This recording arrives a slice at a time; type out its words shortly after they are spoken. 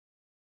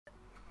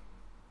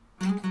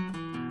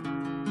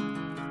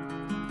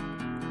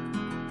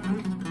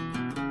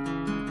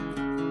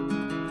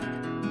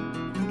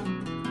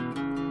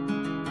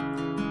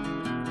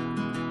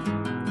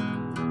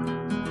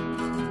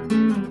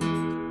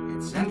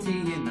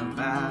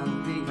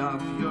valley of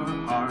your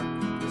heart.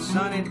 The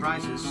sun, it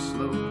rises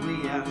slowly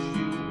as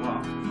you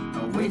walk,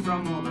 away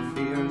from all the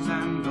fears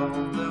and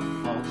all the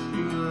faults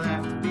you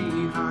left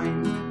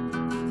behind.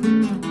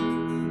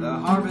 The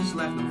harvest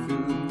left no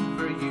food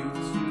for you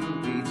to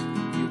eat.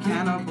 You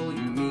cannibal,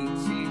 you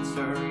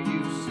meat-eater,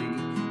 you see.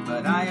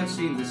 But I have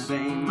seen the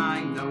same, I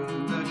know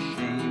the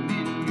shame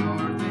in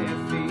your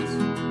defeat.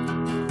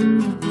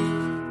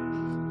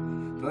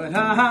 But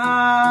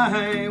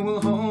I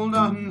will hold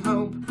on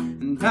hope,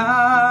 and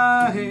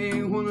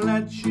I won't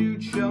let you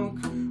choke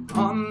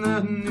on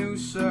the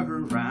noose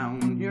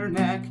around your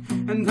neck.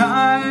 And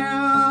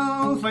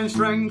I'll find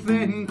strength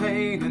in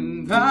pain,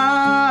 and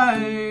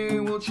I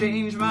will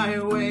change my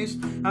ways.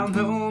 I'll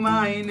know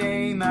my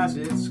name as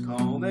it's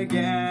called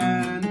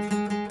again.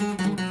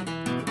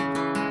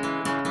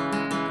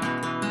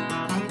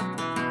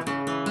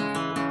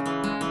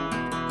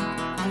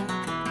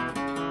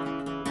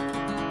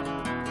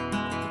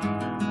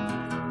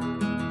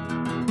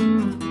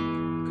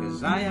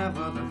 'Cause I have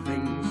other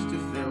things to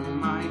fill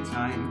my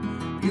time.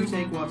 You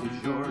take what is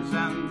yours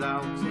and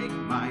I'll take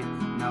mine.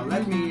 Now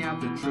let me out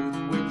the truth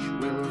which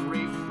will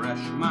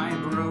refresh my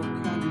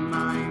broken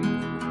mind.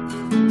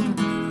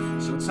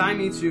 So tie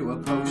me to a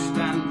post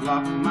and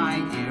block my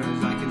ears.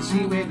 I can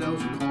see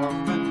widows and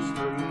orphans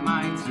through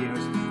my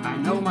tears. I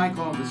know my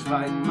call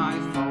despite my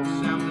faults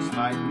and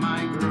despite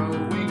my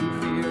growing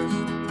fears.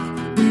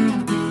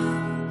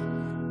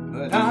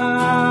 But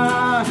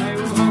I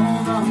will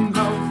hold on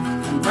hope,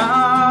 and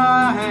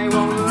I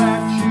won't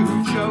let you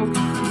choke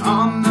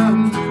on the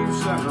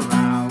noose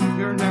around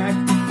your neck.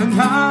 And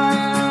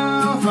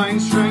I'll find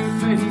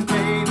strength in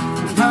pain,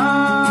 and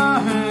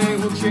I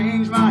will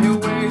change my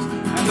ways.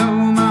 I know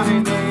my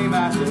name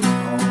as it's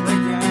called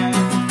again.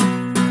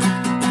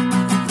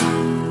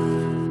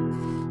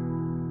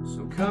 So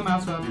come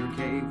out of your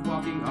cave,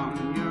 walking on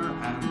your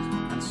hands,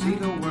 and see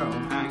the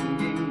world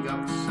hanging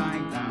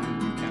upside down.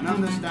 You can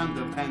understand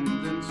the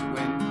pendants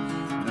when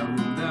know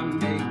the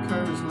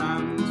Maker's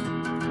land.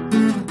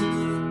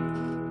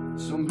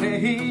 So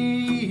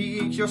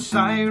make your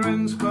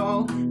sirens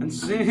call and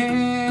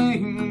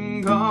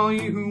sing all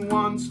you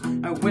want.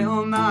 I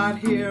will not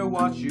hear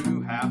what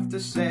you have to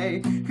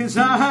say, 'cause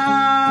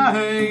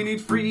I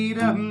need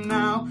freedom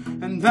now,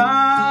 and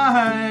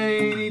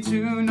I need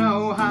to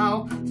know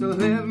how to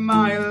live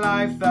my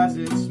life as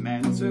it's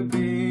meant to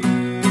be.